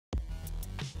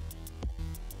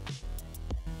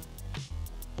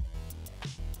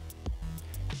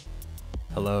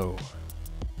Hello,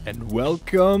 and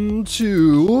welcome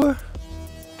to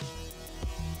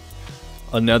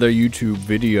another YouTube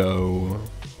video.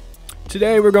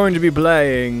 Today we're going to be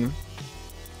playing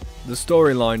the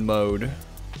storyline mode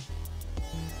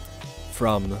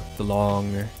from The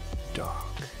Long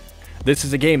Dark. This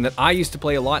is a game that I used to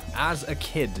play a lot as a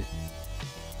kid.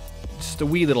 Just a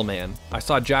wee little man. I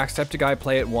saw Jacksepticeye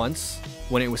play it once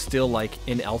when it was still like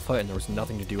in alpha and there was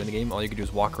nothing to do in the game. All you could do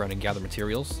is walk around and gather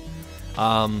materials.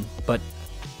 But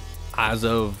as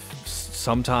of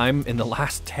sometime in the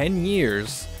last 10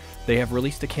 years, they have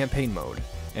released a campaign mode,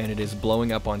 and it is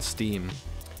blowing up on Steam.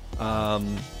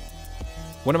 One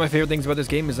of my favorite things about this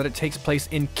game is that it takes place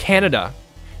in Canada.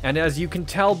 And as you can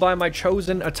tell by my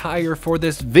chosen attire for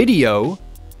this video,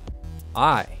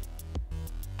 I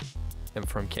am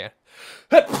from Canada.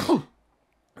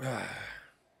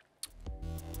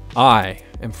 I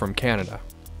am from Canada.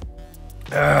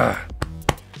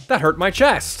 That hurt my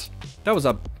chest. That was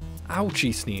a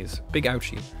ouchie sneeze. Big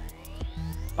ouchie.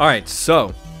 Alright,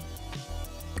 so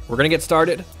we're gonna get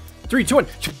started. 3, 2, 1.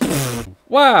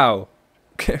 Wow.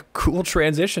 Cool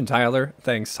transition, Tyler.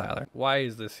 Thanks, Tyler. Why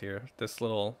is this here? This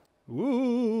little...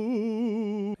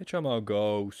 Ooh. Bitch, I'm a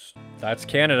ghost. That's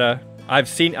Canada. I've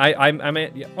seen... I'm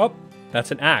in... Oh,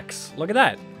 that's an axe. Look at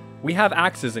that. We have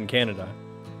axes in Canada.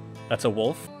 That's a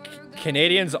wolf.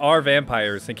 Canadians are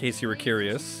vampires, in case you were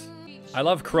curious. I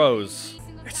love crows.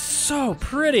 It's so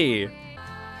pretty.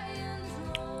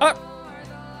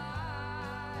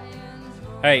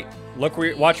 Hey, look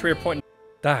where watch where you're pointing.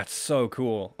 That's so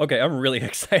cool. Okay, I'm really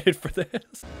excited for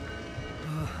this.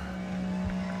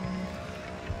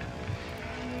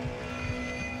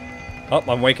 Oh,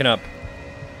 I'm waking up.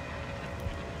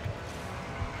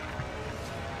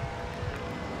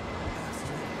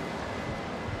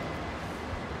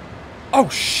 Oh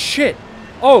shit.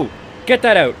 Oh. Get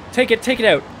that out. Take it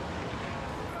out.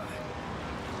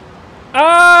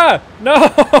 Ah! No!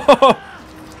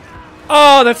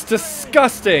 Oh, that's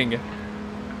disgusting.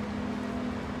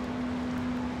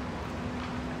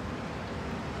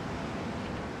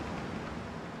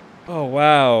 Oh,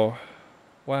 wow.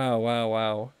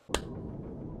 Wow.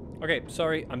 Okay,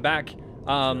 sorry, I'm back.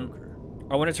 I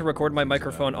wanted to record my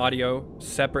microphone audio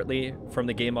separately from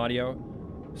the game audio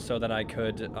so that I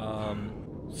could,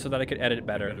 edit it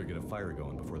better. Better get a fire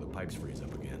going before the pipes freeze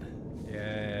up again.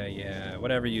 Yeah.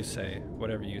 Whatever you say.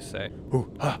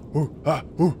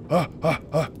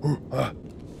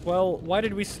 Well, why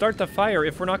did we start the fire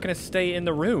if we're not gonna stay in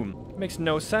the room? It makes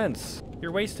no sense.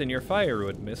 You're wasting your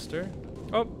firewood, mister.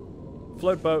 Oh,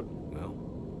 float boat. Well,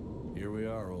 here we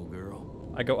are, old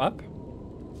girl. I go up?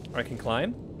 I can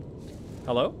climb?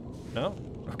 Hello? No?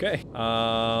 Okay.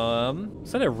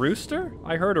 Is that a rooster?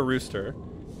 I heard a rooster.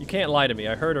 You can't lie to me.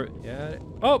 I heard a... Yeah.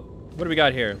 Oh! What do we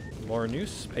got here? More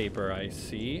newspaper, I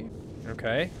see.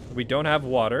 Okay. We don't have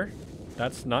water.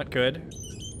 That's not good.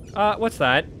 What's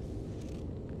that?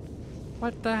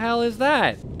 What the hell is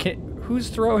that? Who's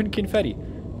throwing confetti?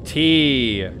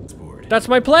 Tea. That's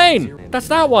my plane! That's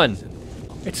that one!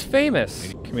 It's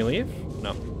famous. Can we leave?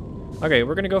 No. Okay,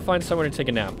 we're gonna go find somewhere to take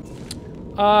a nap.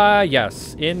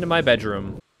 Yes. In my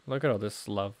bedroom. Look at all this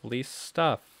lovely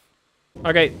stuff.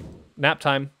 Okay. Nap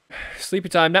time. Sleepy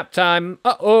time, nap time.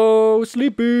 Uh-oh,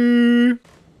 sleepy.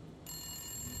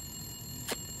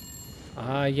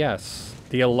 Yes.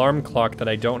 The alarm clock that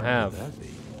I don't have.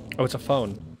 Oh, it's a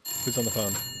phone. Who's on the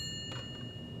phone?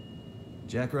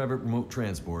 Jackrabbit Remote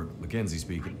Transport, Mackenzie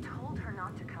speaking. I told her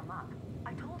not to come up.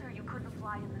 I told her you couldn't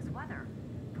fly in this weather.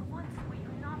 For once, will you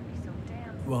not be so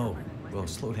damn Whoa, stubborn well,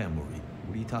 slow down, Maureen.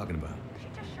 What are you talking about? She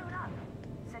just showed up.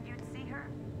 Said you'd see her.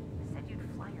 Said you'd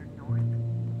fly her north.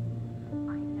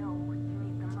 I know you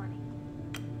need the money.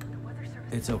 The weather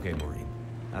service... It's okay, Maureen.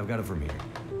 I've got it from here.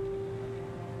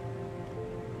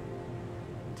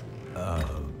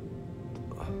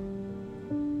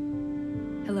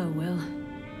 Hello, Will.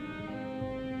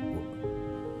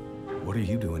 What are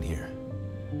you doing here?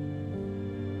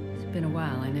 It's been a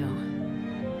while, I know.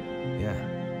 Yeah.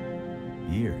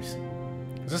 Years.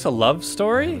 Is this a love I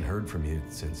story? haven't heard from you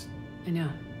since... I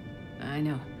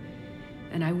know.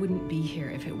 And I wouldn't be here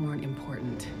if it weren't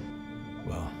important.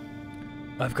 Well...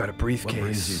 I've got a What brings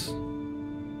briefcase. you...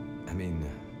 I mean...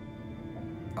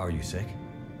 are you sick?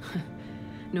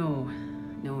 No,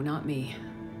 not me.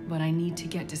 But I need to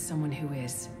get to someone who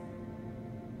is.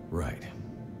 Right.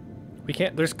 We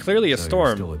can't... There's clearly a So storm.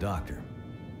 You're still a doctor.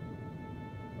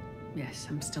 Yes,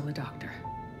 I'm still a doctor.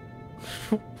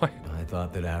 What? I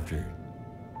thought that after...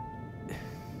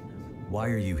 Why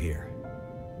are you here?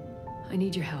 I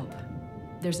need your help.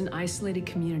 There's an isolated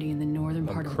community in the northern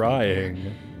part I'm of Great Bear.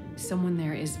 crying. Someone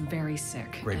there is very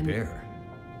sick. Great and Bear.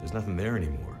 There's nothing there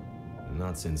anymore.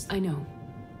 Not since... I know.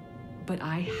 But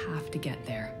I have to get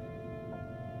there.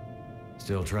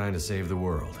 Still trying to save the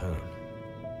world, huh?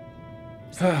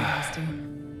 Someone has to.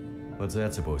 What's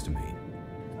that supposed to mean?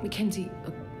 Mackenzie,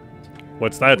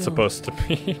 What's that Well- supposed to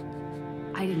be?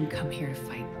 I didn't come here to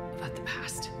fight about the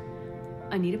past.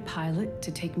 I need a pilot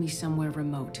to take me somewhere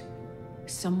remote.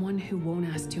 Someone who won't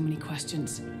ask too many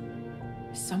questions.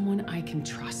 Someone I can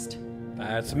trust.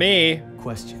 That's me.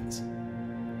 Questions.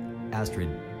 Astrid,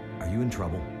 are you in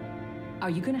trouble? Are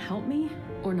you gonna help me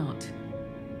or not?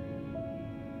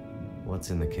 What's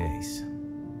in the case?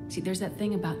 See, there's that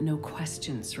thing about no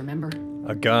questions, remember?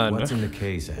 A gun. What's in the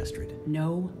case, Astrid?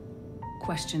 No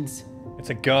questions. It's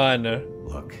a gun.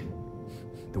 Look,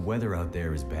 the weather out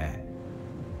there is bad.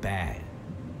 Bad.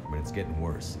 But it's getting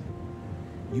worse.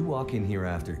 You walk in here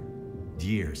after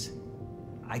years.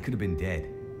 I could have been dead.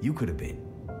 You could have been.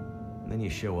 And then you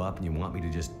show up and you want me to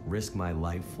just risk my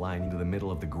life flying into the middle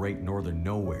of the great northern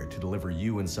nowhere to deliver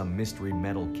you in some mystery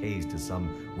metal case to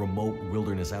some remote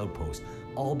wilderness outpost.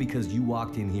 All because you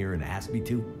walked in here and asked me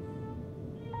to?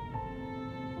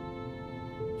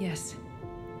 Yes.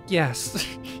 Yes.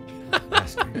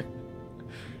 Astrid,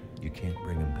 you can't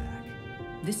bring him back.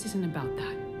 This isn't about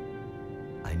that.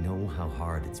 I know how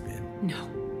hard it's been. No.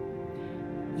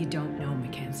 You don't know,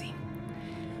 Mackenzie.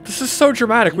 This is so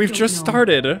dramatic. You We've don't just know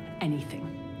started. Anything.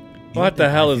 What the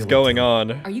hell is going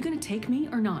on? Are you gonna take me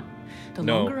or not? The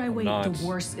No, longer I wait, not. the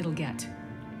worse it'll get.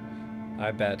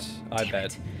 I bet. I Damn bet.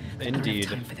 it. I don't have Indeed.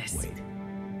 time for this. Wait.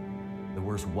 The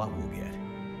worse what we'll get?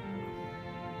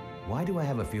 Why do I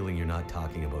have a feeling you're not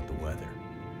talking about the weather?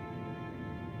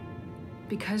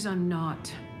 Because I'm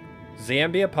not.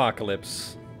 Zombie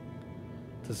apocalypse.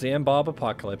 The Zambob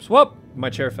apocalypse. Whoop! My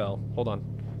chair fell. Hold on.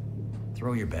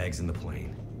 Throw your bags in the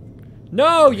plane.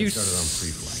 No, Get you started on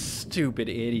pre-flight. stupid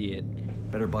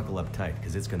idiot. Better buckle up tight,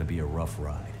 because it's gonna be a rough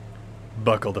ride.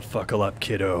 Buckle the fuckle up,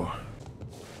 kiddo.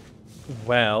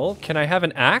 Well, can I have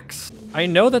an axe? I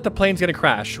know that the plane's gonna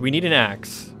crash. We need an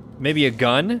axe. Maybe a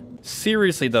gun?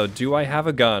 Seriously though, do I have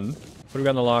a gun? What do we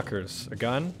got in the lockers? A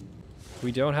gun?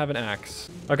 We don't have an axe.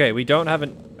 Okay, we don't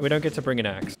get to bring an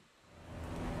axe.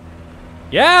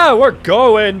 Yeah, we're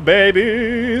going,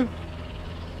 baby!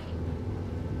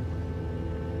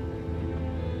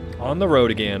 On the road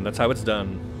again. That's how it's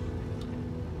done.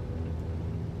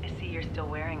 I see you're still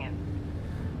wearing it.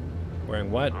 Wearing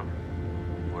what?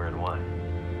 Wearing what?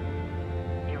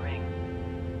 Your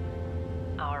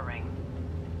ring. Our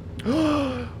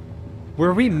ring.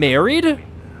 Were we married? I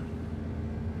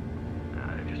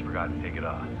just forgot to take it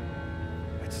off.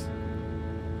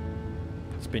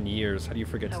 It's been years. How do you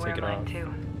forget I to wear take it mine off?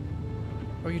 too.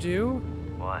 Oh, you do?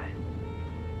 Why?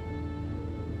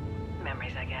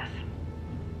 Memories, I guess.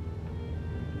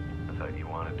 I thought you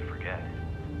wanted to forget.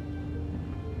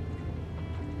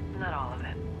 Not all of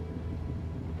it.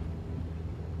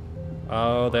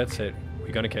 Oh, that's it.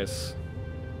 We gonna kiss.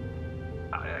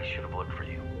 I should have looked for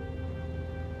you.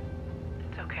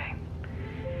 It's okay.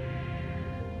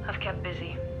 I've kept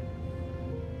busy.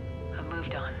 I've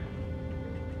moved on.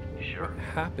 You sure? What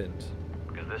happened?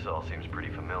 Because this all seems pretty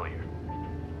familiar.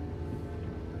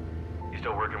 You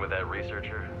still working with that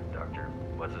researcher, Doctor?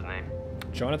 What's his name?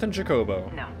 Jonathan Jacobo.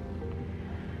 No.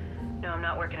 No, I'm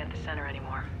not working at the center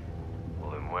anymore.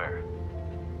 Well, then where?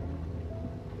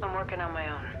 I'm working on my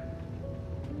own.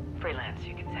 Freelance,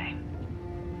 you could say.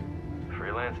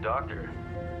 Freelance doctor.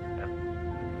 That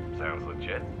sounds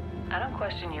legit. I don't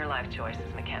question your life choices,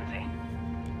 Mackenzie.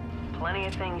 Plenty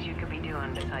of things you could be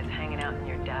doing besides hanging out in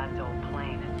your dad's old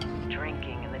plane and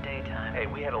drinking in the daytime. Hey,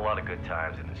 we had a lot of good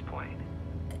times in this plane.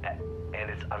 And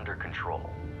it's under control.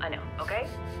 I know, okay?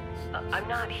 I'm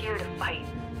not here to fight,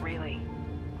 really.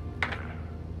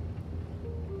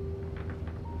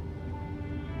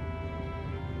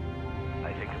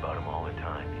 I think about him all the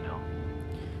time, you know?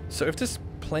 So if this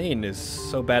plane is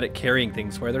so bad at carrying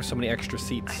things, why are there so many extra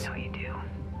seats? I know you do.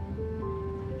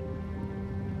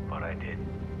 But I did.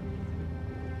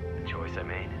 The choice I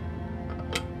made.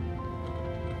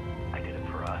 I did it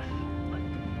for us.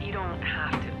 You don't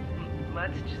have to.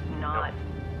 Let's just not. No.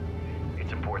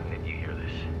 It's important that you hear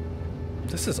this.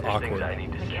 This is There's things I awkward.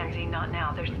 need to Mackenzie, say. not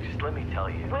now. There's. Just let me tell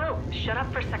you. Will, shut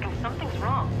up for a second. Something's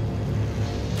wrong.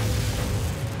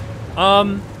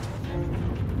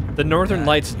 The Northern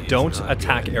Lights It's don't not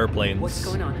attack good. airplanes. What's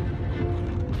going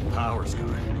on? Power's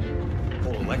gone.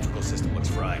 Whole electrical system looks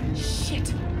fried. Shit!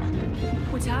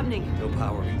 What's happening? No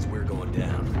power means we're going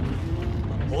down.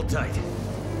 Hold tight.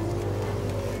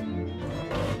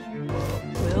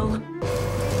 Will?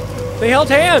 They held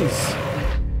hands!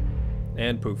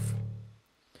 And poof.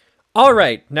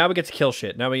 Alright, now we get to kill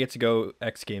shit. Now we get to go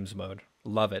X Games mode.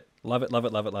 Love it. Love it, love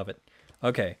it, love it, love it.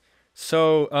 Okay.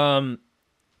 So,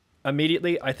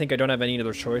 immediately, I think I don't have any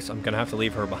other choice. I'm gonna have to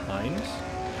leave her behind.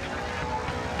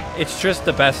 It's just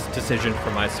the best decision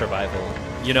for my survival,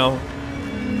 you know?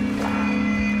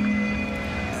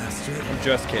 I'm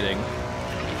just kidding.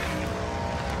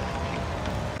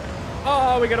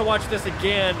 Oh, we gotta watch this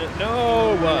again.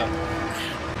 No!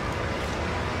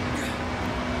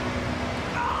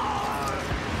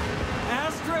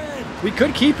 Astrid! We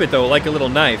could keep it, though, like a little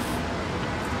knife.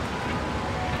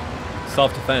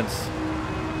 Self-defense.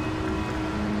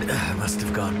 I must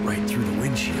have gone right through the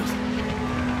windshield.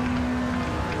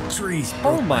 Trees broke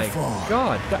Oh my fall.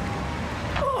 god.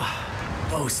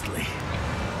 Mostly.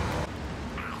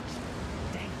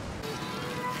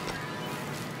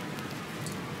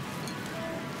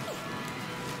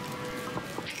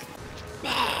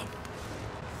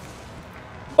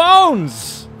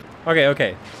 Bones! Okay,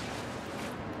 okay.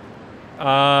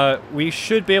 We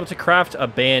should be able to craft a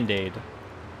band-aid.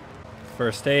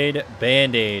 First aid,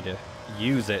 band-aid.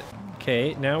 Use it.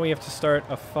 Okay, now we have to start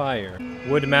a fire.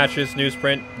 Wood, matches,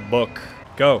 newsprint, book.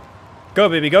 Go. Go,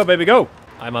 baby, go, baby, go!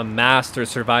 I'm a master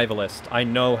survivalist. I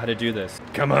know how to do this.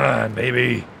 Come on,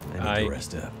 baby. I need to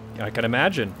rest up. I can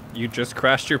imagine. You just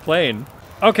crashed your plane.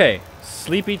 Okay,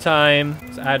 sleepy time.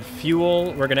 Let's add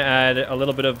fuel. We're gonna add a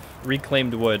little bit of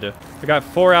reclaimed wood. We got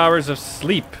 4 hours of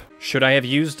sleep. Should I have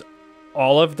used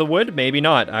all of the wood? Maybe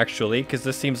not, actually, because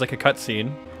this seems like a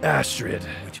cutscene. Astrid.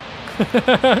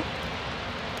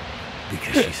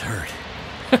 Because she's hurt.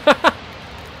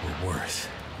 Or worse.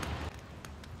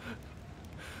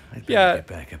 I'd better get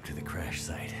back up to the crash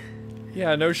site.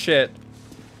 Yeah, no shit.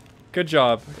 Good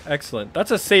job. Excellent.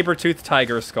 That's a saber-toothed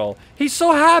tiger skull. He's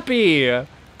so happy!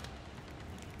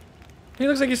 He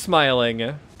looks like he's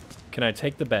smiling. Can I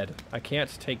take the bed? I can't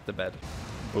take the bed.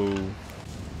 Boo.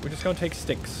 We're just gonna take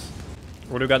sticks.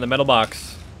 What do we got in the metal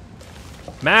box?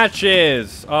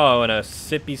 Matches! Oh, and a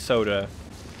sippy soda.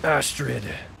 Astrid,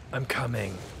 I'm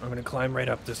coming. I'm gonna climb right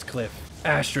up this cliff.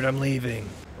 Astrid, I'm leaving.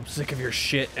 I'm sick of your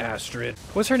shit, Astrid.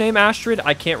 What's her name, Astrid?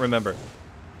 I can't remember.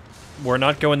 We're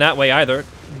not going that way either.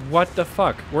 What the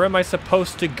fuck? Where am I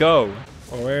supposed to go?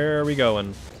 Where are we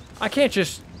going? I can't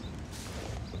just...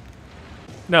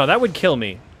 No, that would kill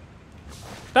me.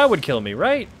 That would kill me,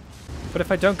 right? But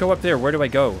if I don't go up there, where do I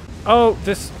go? Oh,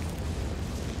 this...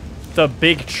 The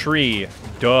big tree.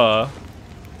 Duh.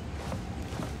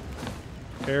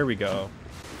 There we go.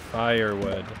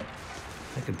 Firewood.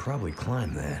 I could probably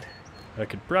climb that. I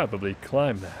could probably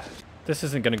climb that. This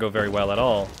isn't gonna go very well at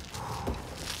all.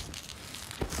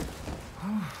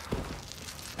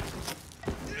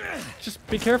 Just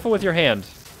be careful with your hand.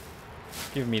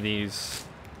 Give me these.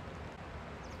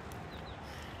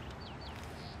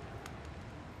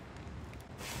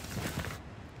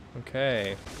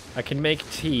 Okay. I can make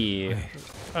tea.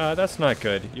 That's not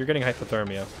good. You're getting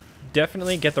hypothermia.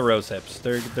 Definitely get the rose hips.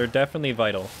 They're definitely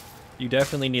vital. You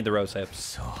definitely need the rose hips.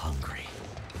 So hungry.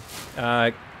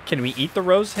 Can we eat the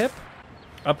rose hip?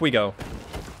 Up we go.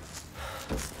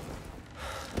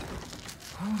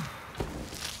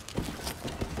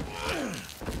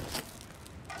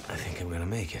 I think I'm gonna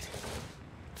make it.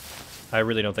 I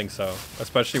really don't think so.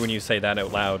 Especially when you say that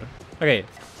out loud. Okay,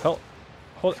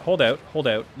 hold out.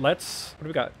 Let's, what do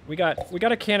we got? We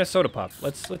got a can of soda pop.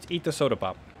 Let's eat the soda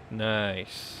pop.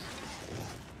 Nice.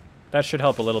 That should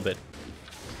help a little bit.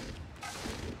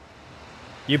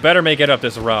 You better make it up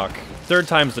this rock. 3rd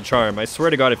time's the charm. I swear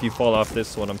to God, if you fall off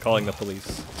this one, I'm calling the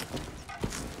police.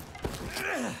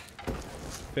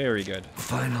 Very good.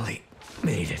 Finally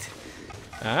made it.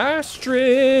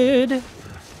 Astrid!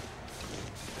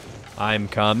 I'm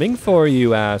coming for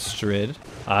you, Astrid.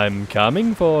 I'm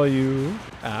coming for you,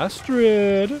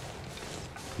 Astrid.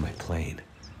 My plane.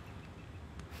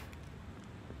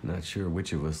 Not sure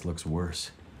which of us looks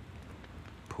worse.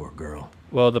 Poor girl.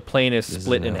 Well, the plane is This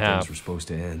split isn't in how half. things were supposed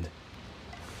to end.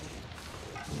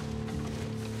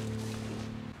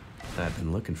 I've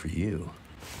been looking for you.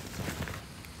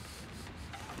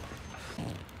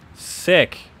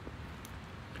 Sick.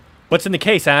 What's in the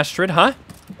case, Astrid, huh?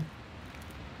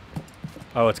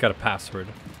 Oh, it's got a password.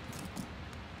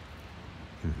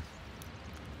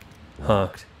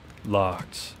 Locked.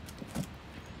 Locked.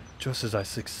 Just as I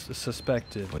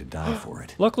suspected. Would die for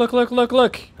it. Look. I The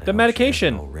hope she hasn't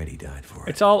medication. already died for it.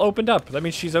 It's all opened up. That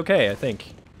means she's okay, I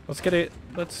think. Let's get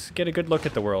a good look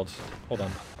at the world. Hold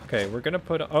on. Okay, we're gonna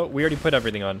put, oh, we already put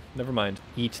everything on. Never mind.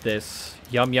 Eat this.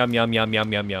 Yum, yum, yum, yum,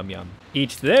 yum, yum, yum, yum.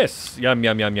 Eat this. Yum,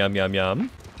 yum, yum, yum, yum, yum.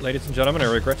 Ladies and gentlemen, I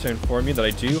regret to inform you that I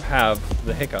do have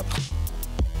the hiccups.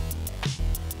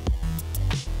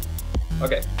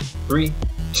 Okay, 3,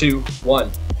 2,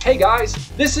 1. Hey guys,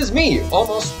 this is me,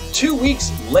 almost 2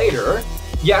 weeks later.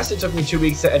 Yes, it took me 2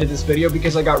 weeks to edit this video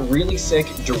because I got really sick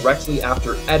directly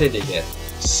after editing it.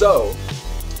 So,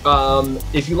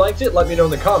 if you liked it, let me know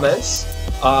in the comments.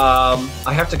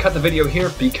 I have to cut the video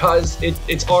here because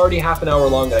it's already half an hour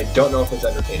long and I don't know if it's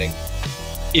entertaining.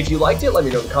 If you liked it, let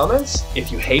me know in the comments.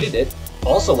 If you hated it,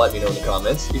 also let me know in the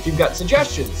comments. If you've got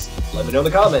suggestions, let me know in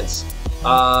the comments.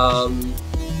 Let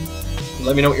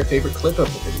me know what your favorite clip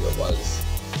of the video was.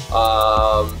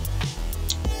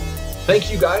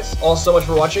 Thank you guys all so much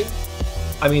for watching.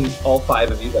 I mean, all 5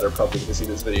 of you that are probably going to see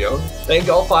this video. Thank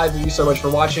all 5 of you so much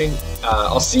for watching.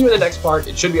 I'll see you in the next part.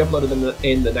 It should be uploaded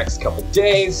in the next couple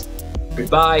days.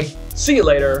 Goodbye. See you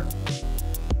later.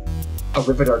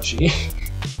 Arrivederci.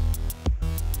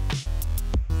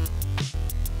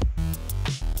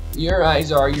 Your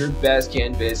eyes are your best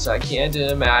canvas. I can't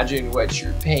imagine what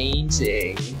you're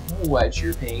painting. What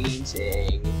you're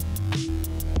painting.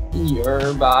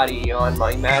 Your body on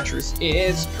my mattress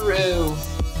is proof.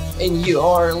 And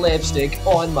your lipstick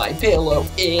on my pillow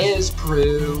is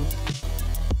proof.